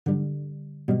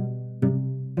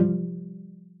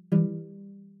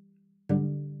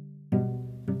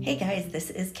Hey guys,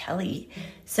 this is Kelly.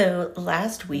 So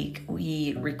last week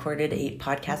we recorded a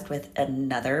podcast with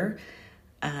another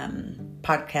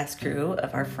podcast crew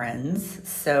of our friends.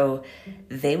 So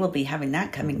they will be having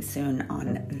that coming soon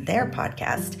on their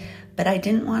podcast. But I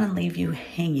didn't want to leave you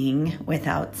hanging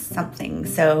without something.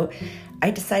 So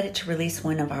I decided to release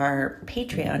one of our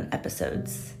Patreon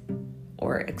episodes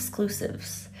or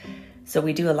exclusives. So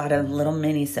we do a lot of little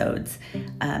minisodes.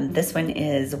 This one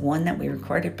is one that we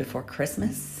recorded before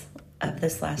Christmas of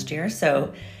this last year.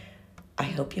 So I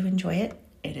hope you enjoy it.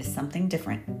 It is something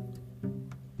different.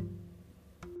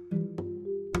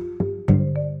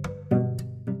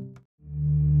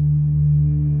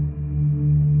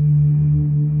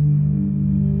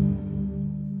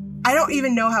 I don't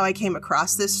even know how I came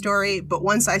across this story, but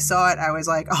once I saw it, I was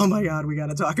like, oh my God, we got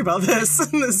to talk about this.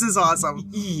 This is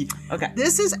awesome. Okay.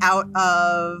 This is out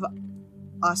of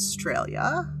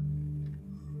Australia,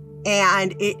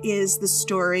 and it is the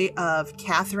story of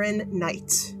Catherine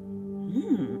Knight,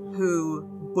 who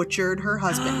butchered her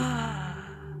husband.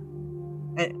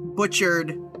 And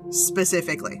butchered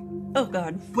specifically. Oh,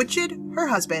 God. Butchered her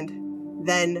husband,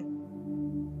 then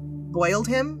boiled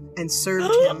him and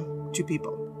served him to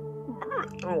people.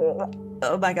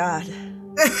 Oh my God.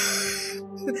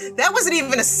 That wasn't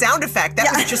even a sound effect.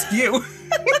 That was just you.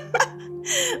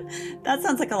 That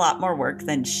sounds like a lot more work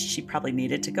than she probably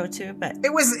needed to go to, but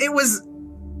there was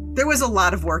a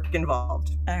lot of work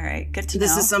involved. All right, good to know.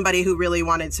 This is somebody who really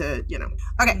wanted to,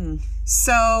 Okay.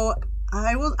 So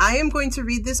I am going to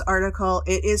read this article.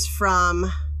 It is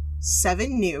from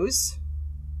 7 News,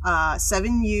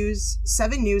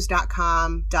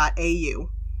 7news.com.au.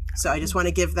 So I just want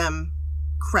to give them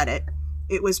credit.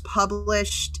 It was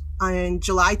published on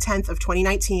July 10th of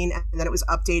 2019, and then it was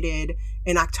updated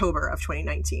in October of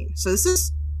 2019. So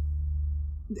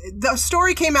the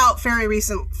story came out fairly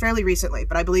recently,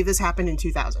 but I believe this happened in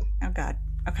 2000. Oh God.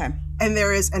 Okay. And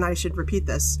there is, and I should repeat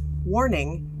this,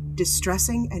 warning,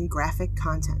 distressing and graphic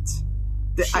content.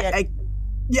 Shit.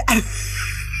 Yeah.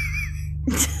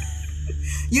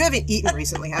 You haven't eaten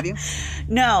recently, have you?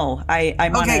 No,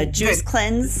 I'm on a juice good.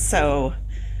 cleanse, so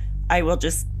I will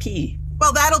just pee.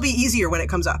 Well, that'll be easier when it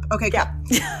comes up. Okay, cool.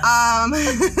 Yeah.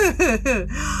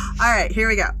 All right, here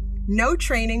we go. No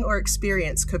training or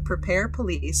experience could prepare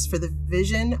police for the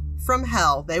vision from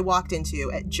hell they walked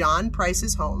into at John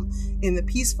Price's home in the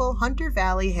peaceful Hunter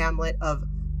Valley hamlet of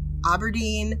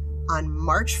Aberdeen on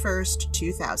March 1st,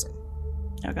 2000.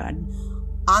 Oh, God.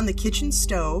 On the kitchen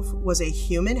stove was a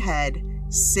human head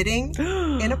sitting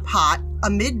in a pot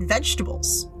amid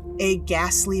vegetables, a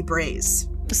ghastly braise.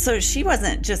 So she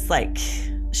wasn't just like,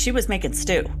 she was making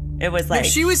stew. It was like... No,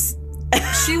 she was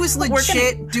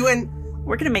legit doing...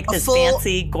 We're going to make this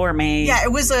fancy gourmet... Yeah,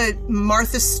 it was a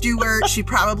Martha Stewart. She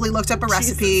probably looked up a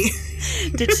recipe.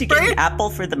 Did she get an apple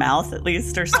for the mouth at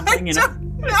least or something, No,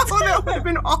 that would have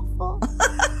been awful.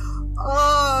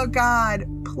 Oh, God.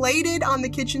 Plated on the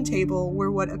kitchen table were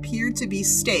what appeared to be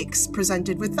steaks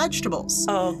presented with vegetables.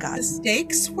 Oh, God. The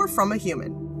steaks were from a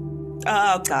human.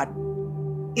 Oh, God.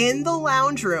 In the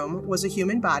lounge room was a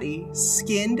human body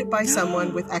skinned by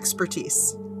someone with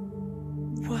expertise.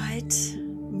 What?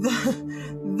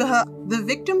 The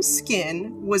victim's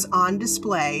skin was on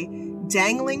display,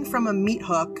 dangling from a meat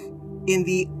hook in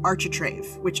the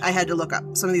architrave, which I had to look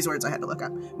up. Some of these words I had to look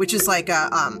up, which is like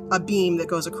a beam that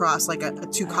goes across like a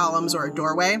 2 columns or a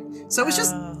doorway. So it's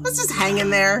just hanging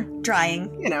there. Drying.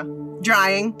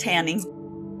 Drying. Tanning.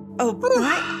 Oh, what?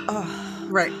 Oh.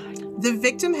 Right. The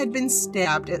victim had been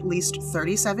stabbed at least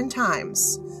 37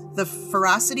 times. The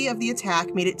ferocity of the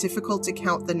attack made it difficult to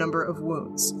count the number of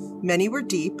wounds. Many were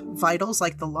deep. Vitals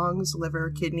like the lungs,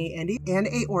 liver, kidney, and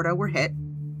aorta were hit.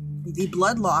 The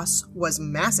blood loss was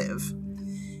massive.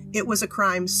 It was a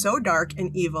crime so dark and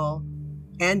evil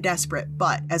and desperate,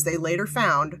 but as they later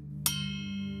found,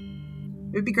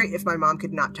 it would be great if my mom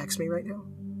could not text me right now.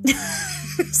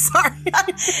 Sorry.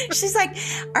 She's like,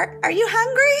 are you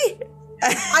hungry?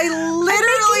 I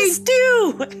literally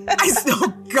stew.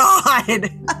 Oh God.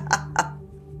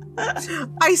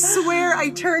 I swear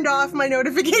I turned off my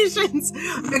notifications.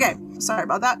 Okay, sorry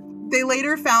about that. They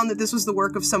later found that this was the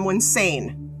work of someone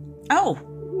sane. Oh,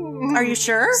 are you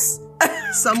sure?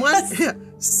 Someone,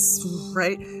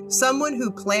 right? Someone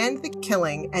who planned the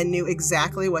killing and knew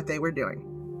exactly what they were doing.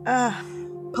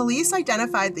 Police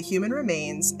identified the human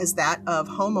remains as that of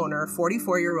homeowner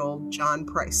 44-year-old John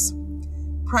Price.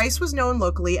 Price was known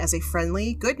locally as a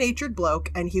friendly, good-natured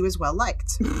bloke, and he was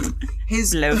well-liked.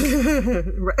 His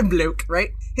bloke,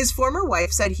 right? His former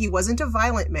wife said he wasn't a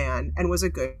violent man and was a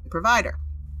good provider.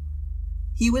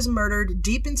 He was murdered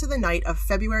deep into the night of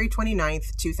February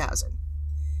 29th, 2000.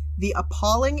 The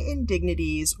appalling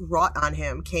indignities wrought on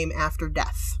him came after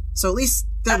death. So at least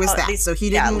there was that. So he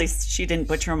didn't. Yeah, at least she didn't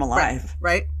butcher him alive.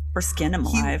 Right? Or skin him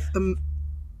alive.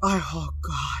 Oh,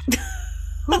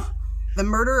 God. The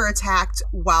murderer attacked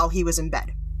while he was in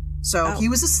bed. So he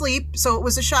was asleep. So it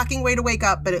was a shocking way to wake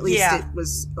up, but at least it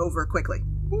was over quickly.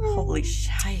 Holy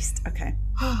shite. Okay.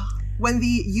 When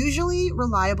the usually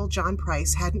reliable John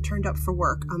Price hadn't turned up for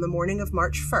work on the morning of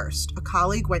March 1st, a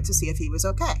colleague went to see if he was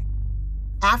okay.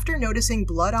 After noticing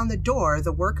blood on the door,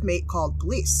 the workmate called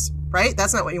police. Right?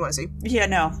 That's not what you want to see. Yeah,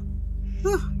 no.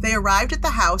 They arrived at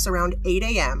the house around 8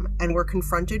 a.m. and were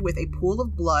confronted with a pool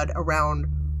of blood around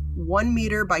 1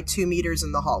 meter by 2 meters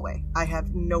in the hallway. I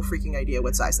have no freaking idea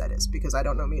what size that is because I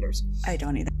don't know meters. I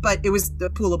don't either. But it was the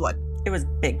pool of blood. It was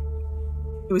big.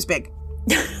 It was big.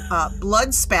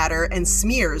 Blood spatter and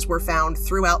smears were found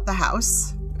throughout the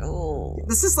house. Oh.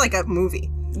 This is like a movie.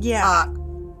 Yeah.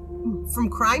 From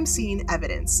crime scene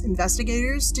evidence,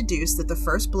 investigators deduced that the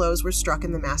first blows were struck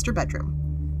in the master bedroom.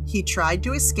 He tried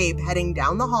to escape, heading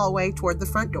down the hallway toward the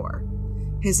front door.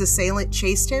 His assailant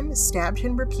chased him, stabbed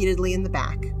him repeatedly in the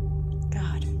back.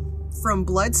 God. From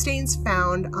bloodstains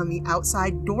found on the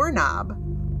outside doorknob,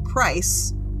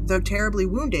 Price, though terribly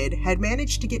wounded, had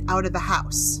managed to get out of the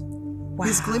house. Wow.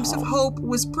 His glimpse of hope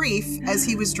was brief as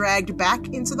he was dragged back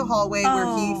into the hallway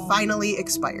where he finally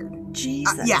expired.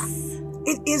 Jesus. Yeah.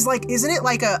 It is like, isn't it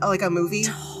like a movie?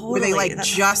 Totally. Where they like That's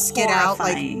just get out,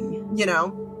 like, horrifying. you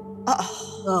know?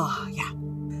 Oh, yeah.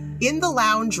 In the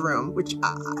lounge room, which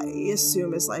I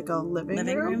assume is like a living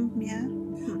room.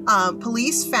 Yeah.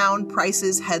 Police found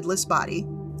Price's headless body.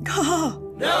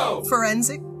 No!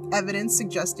 Forensic evidence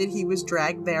suggested he was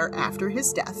dragged there after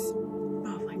his death.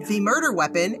 Oh my God. The murder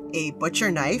weapon, a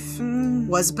butcher knife,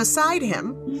 was beside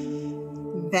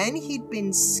him. Then he'd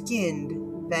been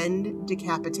skinned, then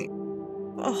decapitated.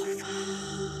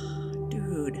 Oh,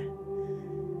 dude.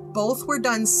 Both were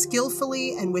done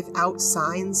skillfully and without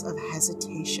signs of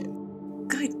hesitation.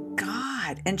 Good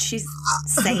God. And she's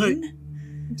sane?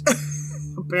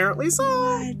 Apparently so.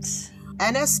 What?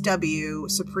 NSW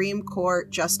Supreme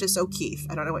Court Justice O'Keefe,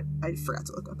 I don't know what, I forgot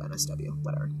to look up NSW,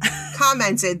 whatever,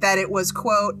 commented that it was,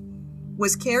 quote,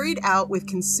 was carried out with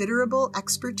considerable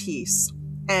expertise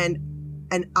and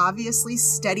an obviously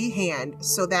steady hand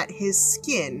so that his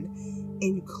skin,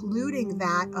 including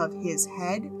that of his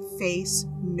head, face,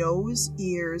 nose,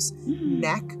 ears,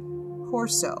 neck,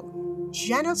 torso,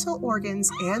 genital organs,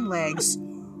 and legs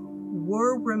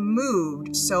were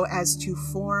removed so as to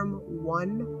form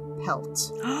one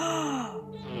pelt.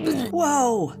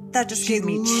 Whoa, that just gave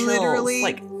me chills. Literally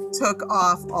like, took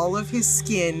off all of his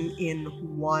skin in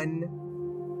one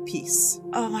piece.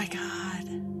 oh my God.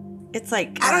 It's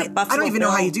like I don't even know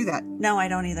how you do that. No, I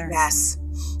don't either. Yes.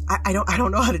 I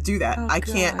don't know how to do that. Oh, I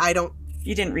can't. God. I don't.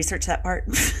 You didn't research that part?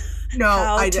 No,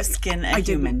 how to skin a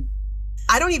human.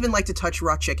 I don't even like to touch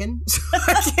raw chicken. So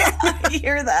I can't. I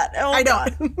hear that. Oh, I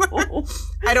God. don't.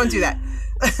 I don't do that.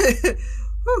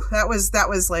 Whew, that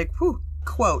was like, whew.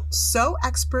 Quote, so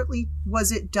expertly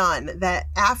was it done that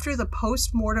after the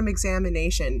post-mortem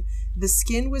examination, the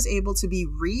skin was able to be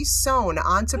re-sewn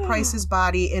onto Price's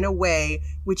body in a way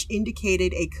which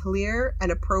indicated a clear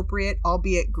and appropriate,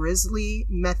 albeit grisly,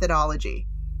 methodology.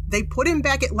 They put him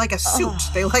back in like a suit.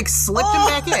 They like slipped him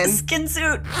back in. Skin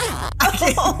suit.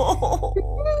 Oh,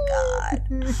 God.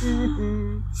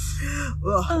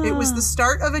 It was the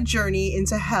start of a journey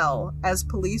into hell as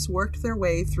police worked their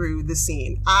way through the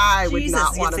scene. I would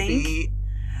not want to be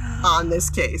on this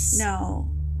case.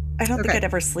 No. I don't think I'd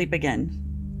ever sleep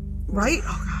again. Right?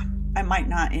 Oh, God. I might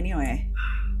not anyway.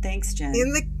 Thanks, Jen.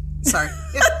 Sorry.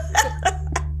 Yeah.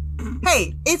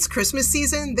 Hey, it's Christmas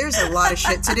season. There's a lot of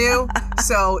shit to do.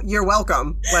 So you're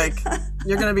welcome. Like,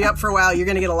 you're going to be up for a while. You're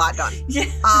going to get a lot done. Yeah.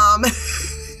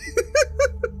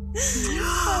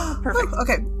 Perfect.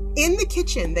 Okay. In the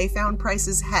kitchen, they found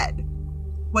Price's head.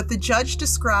 What the judge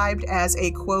described as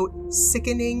a, quote,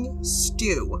 sickening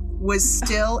stew was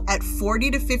still at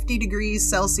 40 to 50 degrees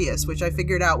Celsius, which I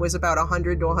figured out was about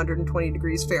 100 to 120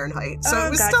 degrees Fahrenheit. So it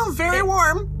was still very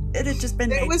warm. It had just been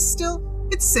made.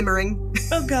 It's simmering.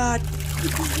 Oh, God.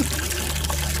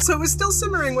 So it was still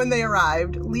simmering when they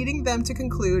arrived, leading them to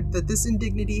conclude that this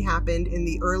indignity happened in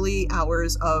the early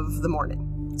hours of the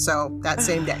morning. So that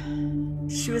same day.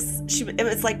 It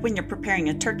was like when you're preparing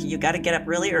a turkey, you got to get up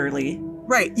really early.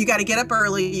 Right. You got to get up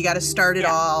early. You got to start it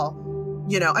all.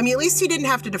 You know, I mean, at least he didn't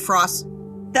have to defrost.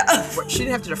 She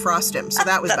didn't have to defrost him, so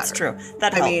that was That's better. True.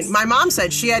 That helps. I mean, my mom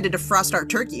said she had to defrost our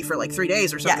turkey for like 3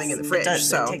 days or something in the fridge. It does.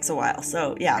 So it takes a while.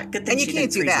 So yeah, good thing. And you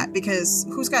can't do that because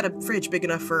who's got a fridge big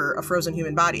enough for a frozen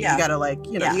human body? Yeah. You got to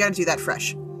you got to do that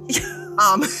fresh.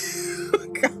 God.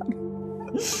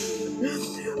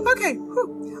 Okay.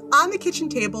 Whew. On the kitchen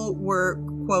table were,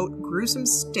 quote, gruesome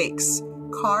steaks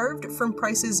carved from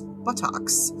Price's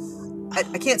buttocks. I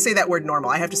can't say that word normal.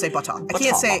 I have to say buttock. I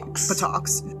can't say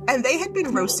buttocks. And they had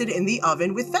been roasted in the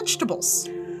oven with vegetables.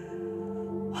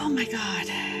 Oh my God.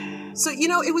 So,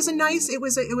 it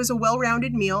was a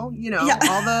well-rounded meal.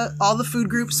 All the food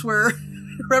groups were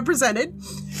represented.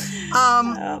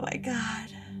 Oh my God.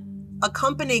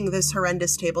 Accompanying this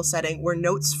horrendous table setting were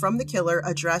notes from the killer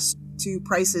addressed to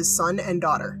Price's son and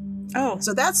daughter. Oh.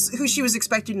 So that's who she was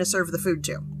expecting to serve the food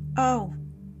to. Oh.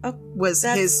 Was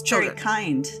his children. Very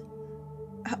kind.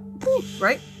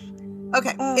 Right?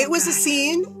 Okay. Oh, it was God. a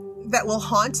scene that will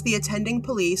haunt the attending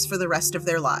police for the rest of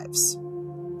their lives.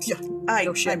 Yeah.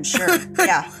 No shit. I'm sure.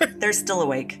 Yeah. They're still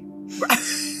awake.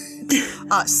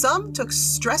 Some took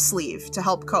stress leave to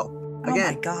help cope.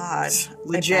 Again, oh my God.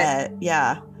 Legit. I bet.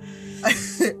 Yeah.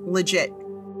 Legit.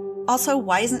 Also,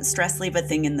 why isn't stress leave a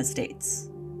thing in the States?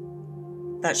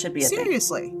 That should be a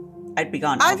Seriously. thing. I'd be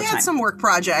gone all I've the had time. some work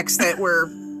projects that were,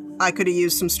 I could have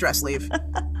used some stress leave.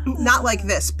 Not like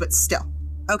this, but still.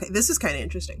 Okay, this is kind of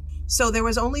interesting. So there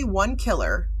was only one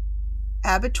killer,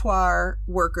 abattoir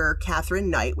worker Catherine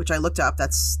Knight, which I looked up.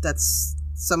 That's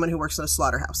someone who works in a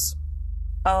slaughterhouse.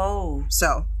 Oh.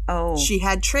 So she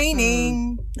had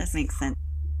training. That makes sense.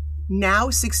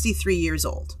 Now 63 years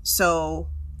old. So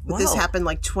this happened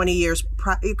like 20 years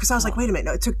because I was like, wait a minute.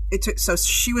 No, it took. So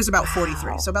she was about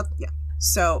 43. So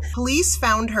So police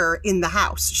found her in the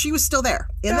house. She was still there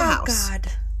in the house. Oh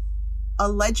God.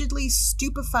 Allegedly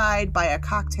stupefied by a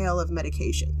cocktail of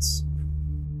medications.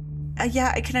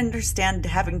 Yeah, I can understand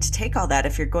having to take all that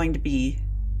if you're going to be.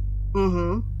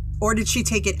 Mm-hmm. Or did she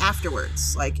take it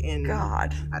afterwards? Like in.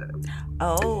 God. I don't know.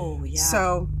 Oh, yeah.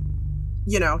 So,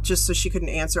 just so she couldn't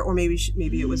answer. Or maybe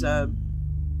it was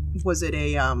was it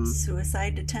a.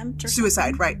 Suicide attempt or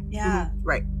Suicide, something? right. Yeah. Mm-hmm.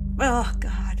 Right. Oh,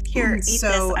 God. Here, eat this.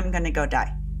 I'm going to go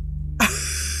die.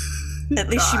 At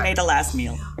least she made a last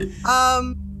meal.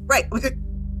 Right.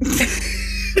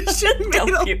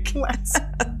 Don't puke.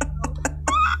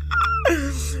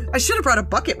 I should have brought a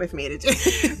bucket with me to do.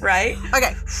 Right?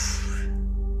 Okay.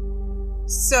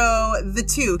 So the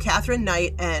two, Catherine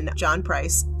Knight and John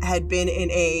Price, had been in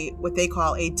what they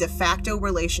call a de facto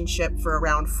relationship for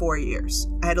around 4 years.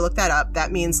 I had to look that up.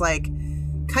 That means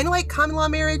kind of like common law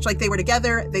marriage. Like they were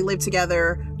together, they lived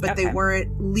together, but they weren't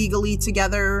legally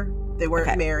together. They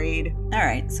weren't married. All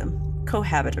right. So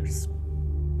cohabitors.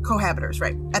 Cohabitors,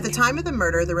 right. At the time of the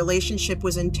murder, the relationship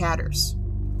was in tatters.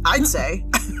 I'd say.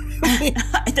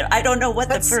 I don't know what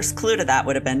the first clue to that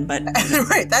would have been, but...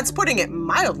 Right, that's putting it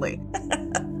mildly.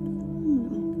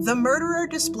 The murderer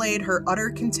displayed her utter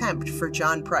contempt for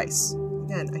John Price.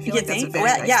 Again, I feel like that's a very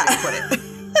nice way to put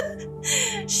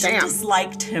it. She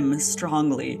disliked him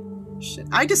strongly. Shit.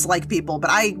 I dislike people,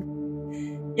 but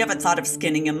You haven't thought of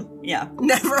skinning him? Yeah.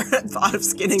 Never thought of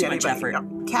skinning anybody. Too much effort.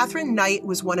 No. Catherine Knight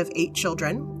was one of 8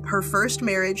 children. Her first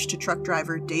marriage to truck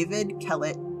driver David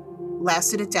Kellett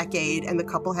lasted a decade, and the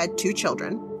couple had 2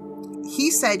 children.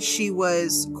 He said she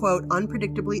was, quote,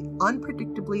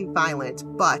 unpredictably violent,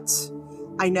 but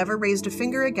I never raised a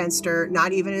finger against her,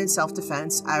 not even in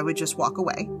self-defense. I would just walk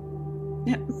away.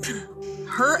 Yep.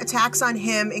 Her attacks on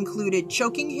him included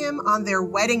choking him on their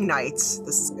wedding night.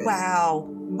 Wow.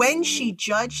 When she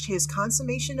judged his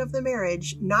consummation of the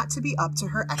marriage not to be up to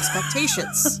her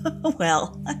expectations.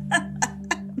 Well.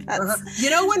 You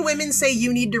know when women say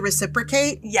you need to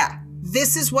reciprocate? Yeah.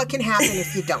 This is what can happen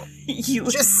if you don't.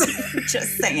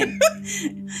 Just saying.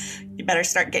 You better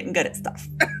start getting good at stuff.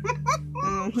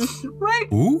 Right?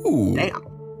 Ooh. Damn.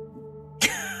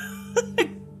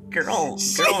 Girl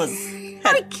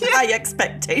had high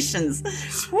expectations.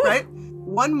 Right?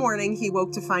 One morning, he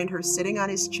woke to find her sitting on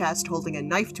his chest holding a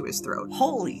knife to his throat.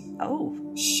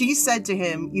 She said to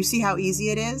him, "You see how easy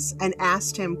it is?" and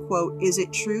asked him, quote, "Is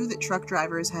it true that truck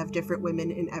drivers have different women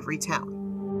in every town?"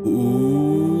 Ooh.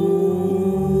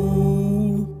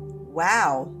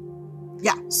 Wow.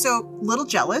 Yeah, so little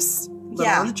jealous.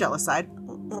 Little on the jealous side.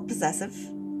 A little possessive.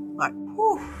 But,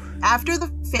 after the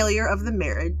failure of the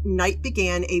marriage, Knight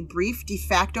began a brief de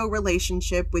facto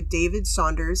relationship with David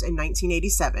Saunders in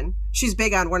 1987. She's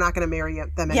big on, we're not going to marry them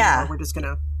anymore. Yeah. We're just going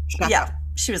to Yeah.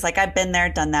 She was like, I've been there,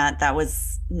 done that. That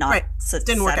was not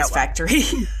Didn't work satisfactory.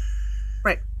 out well.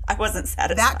 Right. I wasn't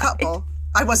satisfied. That couple,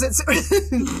 I wasn't.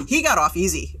 He got off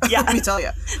easy. Yeah. Let me tell you.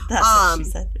 That's what she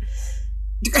said.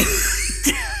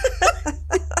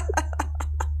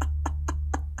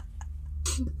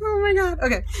 Oh my God.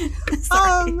 Okay.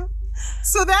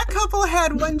 So that couple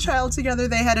had one child together.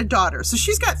 They had a daughter. So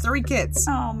she's got 3 kids.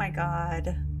 Oh my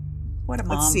God. What a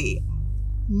mom. Let's see.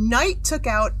 Knight took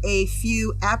out a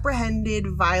few apprehended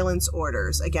violence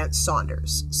orders against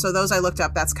Saunders. So those I looked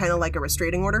up, that's kind of like a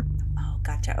restraining order. Oh,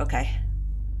 gotcha. Okay.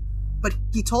 But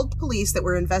he told police that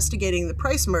were investigating the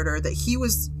Price murder that he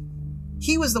was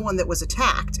the one that was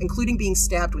attacked, including being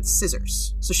stabbed with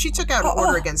scissors. So she took out an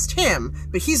order against him,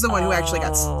 but he's the one who actually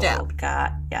got stabbed.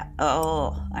 Yeah. Oh,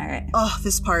 all right. Oh,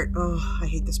 this part. Oh, I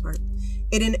hate this part.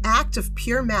 In an act of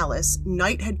pure malice,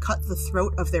 Knight had cut the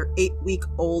throat of their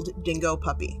 8-week-old dingo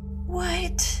puppy.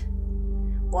 What?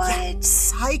 Yeah,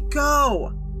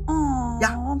 psycho. Oh,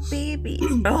 yeah. Baby.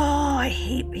 Oh, I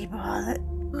hate people that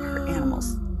hurt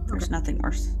animals. There's nothing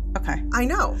worse. Okay. I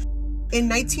know. In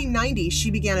 1990,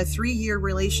 she began a 3-year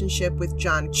relationship with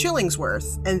John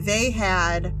Chillingsworth, and they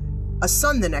had a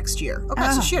son the next year.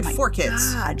 Okay, so she had 4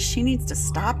 kids. God, she needs to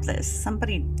stop this.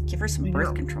 Somebody give her some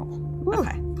birth control.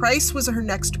 Okay. Price was her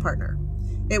next partner.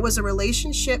 It was a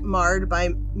relationship marred by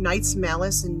Knight's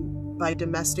malice and by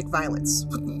domestic violence.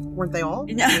 Weren't they all?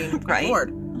 Yeah, right.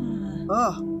 Lord.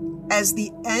 As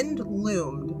the end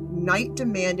loomed, Knight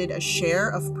demanded a share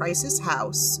of Price's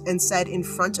house and said in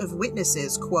front of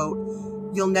witnesses, quote,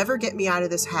 "You'll never get me out of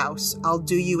this house. I'll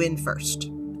do you in first."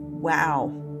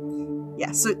 Wow.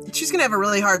 Yeah, so she's going to have a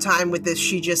really hard time with this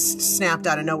she just snapped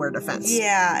out of nowhere defense.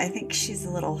 Yeah, I think she's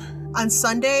a little... On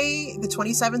Sunday, the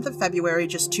 27th of February,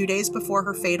 just 2 days before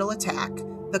her fatal attack,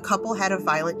 the couple had a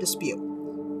violent dispute.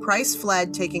 Price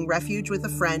fled, taking refuge with a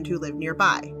friend who lived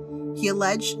nearby. He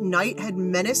alleged Knight had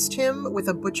menaced him with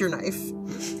a butcher knife,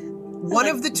 one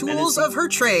of the tools of her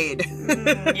trade.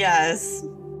 Yes.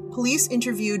 Police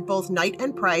interviewed both Knight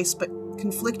and Price, but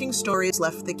conflicting stories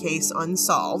left the case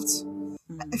unsolved.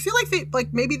 I feel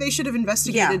like maybe they should have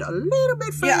investigated a little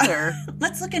bit further. Yeah.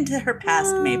 Let's look into her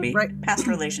past, maybe. Right. Past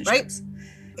relationships.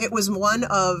 Right. It was one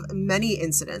of many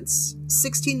incidents.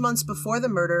 16 months before the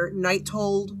murder, Knight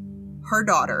told her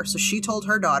daughter, so she told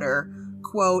her daughter,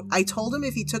 quote, "I told him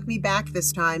if he took me back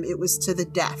this time, it was to the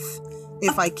death.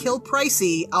 If I kill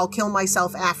Pricey, I'll kill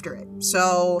myself after it."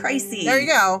 So Pricey. There you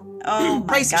go. Oh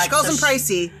my Pricey. God. She calls him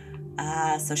Pricey.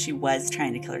 So she was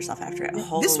trying to kill herself after it.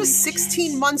 Holy this was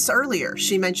 16 months earlier.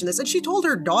 She mentioned this, and she told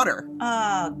her daughter.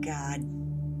 Oh God.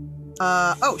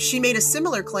 She made a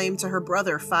similar claim to her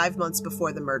brother 5 months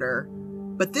before the murder,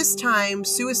 but this time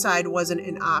suicide wasn't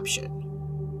an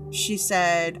option. She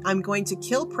said, "I'm going to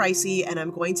kill Pricey and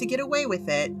I'm going to get away with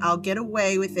it. I'll get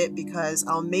away with it because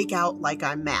I'll make out like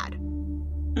I'm mad."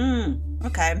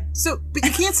 Okay. So, but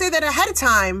you can't say that ahead of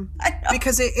time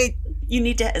because it you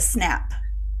need to snap.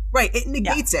 Right, it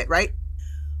negates it, right?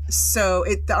 So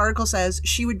the article says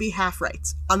she would be half right.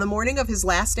 On the morning of his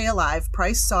last day alive,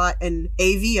 Price sought an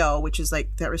AVO, which is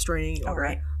like that restraining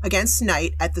order, against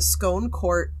Knight at the Scone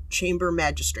Court Chamber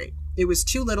Magistrate. It was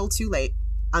too little, too late.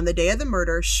 On the day of the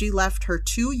murder, she left her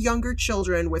 2 younger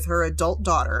children with her adult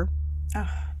daughter. Oh.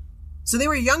 So they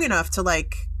were young enough to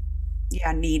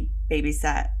need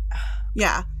babysat.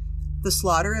 Yeah. The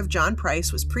slaughter of John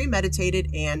Price was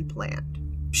premeditated and planned.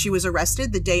 She was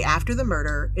arrested the day after the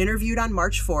murder. Interviewed on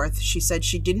March 4th, she said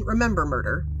she didn't remember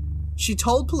murder. She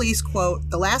told police, quote,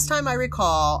 "The last time I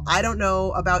recall, I don't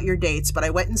know about your dates, but I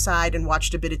went inside and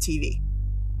watched a bit of TV."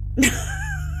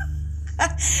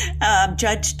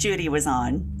 Judge Judy was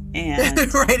on.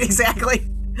 And right, exactly.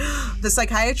 The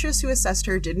psychiatrist who assessed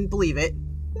her didn't believe it.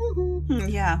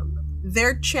 Yeah.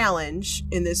 Their challenge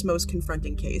in this most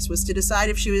confronting case was to decide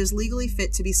if she was legally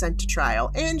fit to be sent to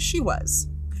trial, and she was.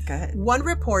 Good. One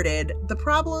reported, "The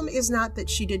problem is not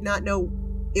that she did not know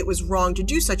it was wrong to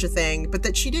do such a thing, but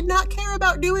that she did not care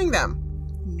about doing them."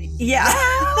 Yeah.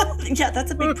 Yeah,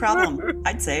 that's a big problem,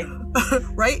 I'd say.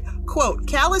 Right? Quote,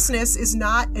 "Callousness is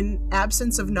not an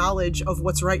absence of knowledge of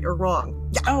what's right or wrong."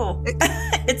 Yeah. Oh,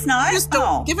 it's not? Just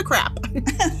don't give a crap.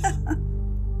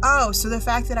 Oh, so the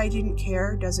fact that I didn't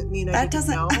care doesn't mean I didn't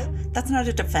know? That's not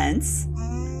a defense.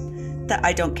 That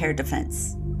I don't care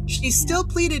defense. She still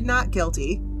pleaded not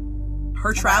guilty.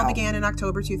 Her trial began in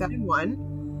October 2001.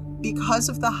 Because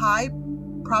of the high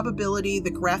probability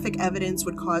the graphic evidence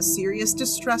would cause serious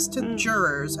distress to the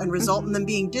jurors and result in them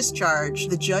being discharged,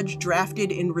 the judge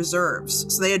drafted in reserves.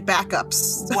 So they had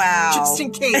backups. Wow. Just in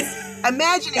case.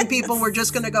 Imagining people were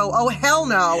just going to go, "Oh, hell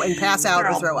no," and pass out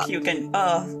or throw up. Puking.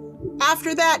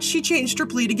 After that, she changed her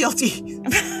plea to guilty.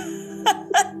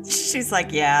 She's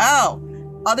like, yeah. Oh,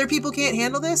 other people can't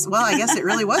handle this? Well, I guess it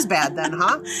really was bad then,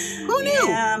 huh? Who knew?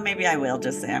 Yeah, maybe I will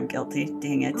just say I'm guilty.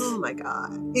 Dang it. Oh my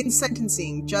God. In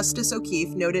sentencing, Justice O'Keefe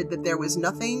noted that there was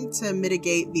nothing to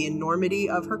mitigate the enormity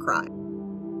of her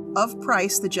crime. Of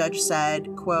Price, the judge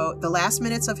said, quote, "The last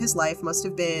minutes of his life must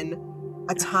have been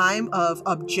a time of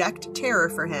abject terror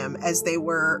for him, as they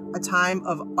were a time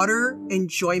of utter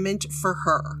enjoyment for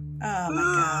her." Oh my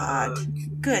God.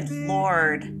 Good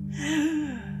Lord.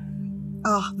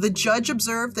 The judge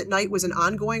observed that Knight was an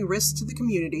ongoing risk to the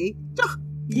community.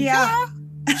 Yeah.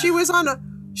 She was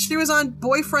on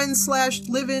boyfriend /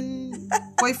 live-in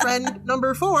boyfriend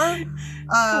number 4.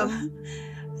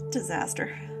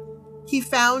 Disaster. He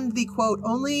found the, quote,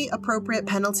 only appropriate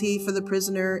penalty for the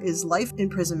prisoner is life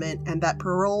imprisonment and that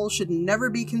parole should never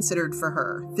be considered for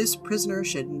her. This prisoner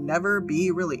should never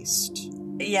be released.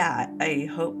 Yeah, I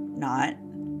hope not.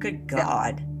 Good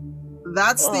God. Yeah.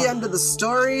 That's the end of the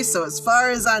story, so as far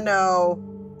as I know...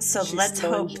 So let's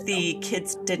hope the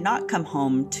kids did not come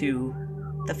home to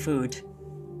the food.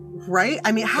 Right?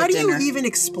 I mean, how do you even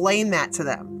explain that to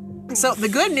them? So the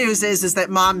good news is that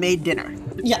Mom made dinner.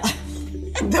 Yeah.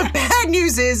 The bad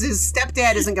news is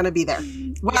stepdad isn't going to be there.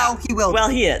 Well, he will. Well,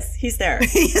 he is. He's there.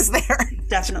 He is there.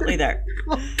 Definitely there.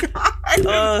 Oh, God.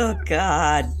 Oh,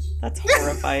 God. That's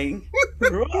horrifying.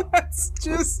 That's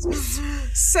just...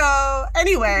 So,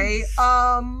 anyway,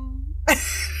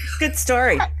 Good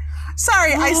story.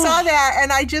 Sorry, I saw that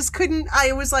and I just couldn't...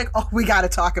 I was like, oh, we got to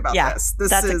talk about this.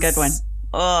 That's a good one.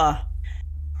 Oh.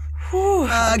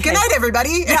 Okay. Good night,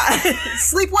 everybody. Yeah.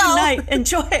 Sleep well. Good night.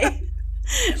 Enjoy.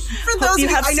 For those Hope you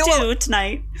of you, have I know stew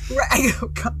tonight. Right, oh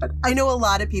God. I know a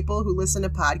lot of people who listen to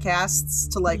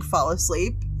podcasts to like fall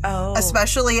asleep. Oh.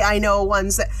 Especially I know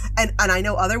ones that and I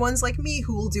know other ones like me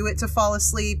who will do it to fall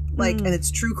asleep, like and it's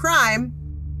true crime.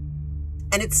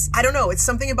 And it's I don't know, it's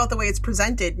something about the way it's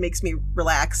presented makes me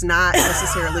relax, not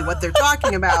necessarily what they're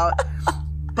talking about.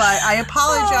 But I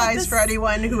apologize for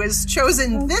anyone who has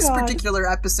chosen this particular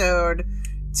episode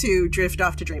to drift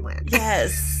off to dreamland.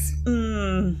 Yes.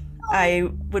 I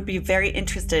would be very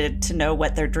interested to know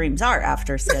what their dreams are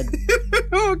after said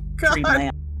oh, God.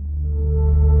 dreamland.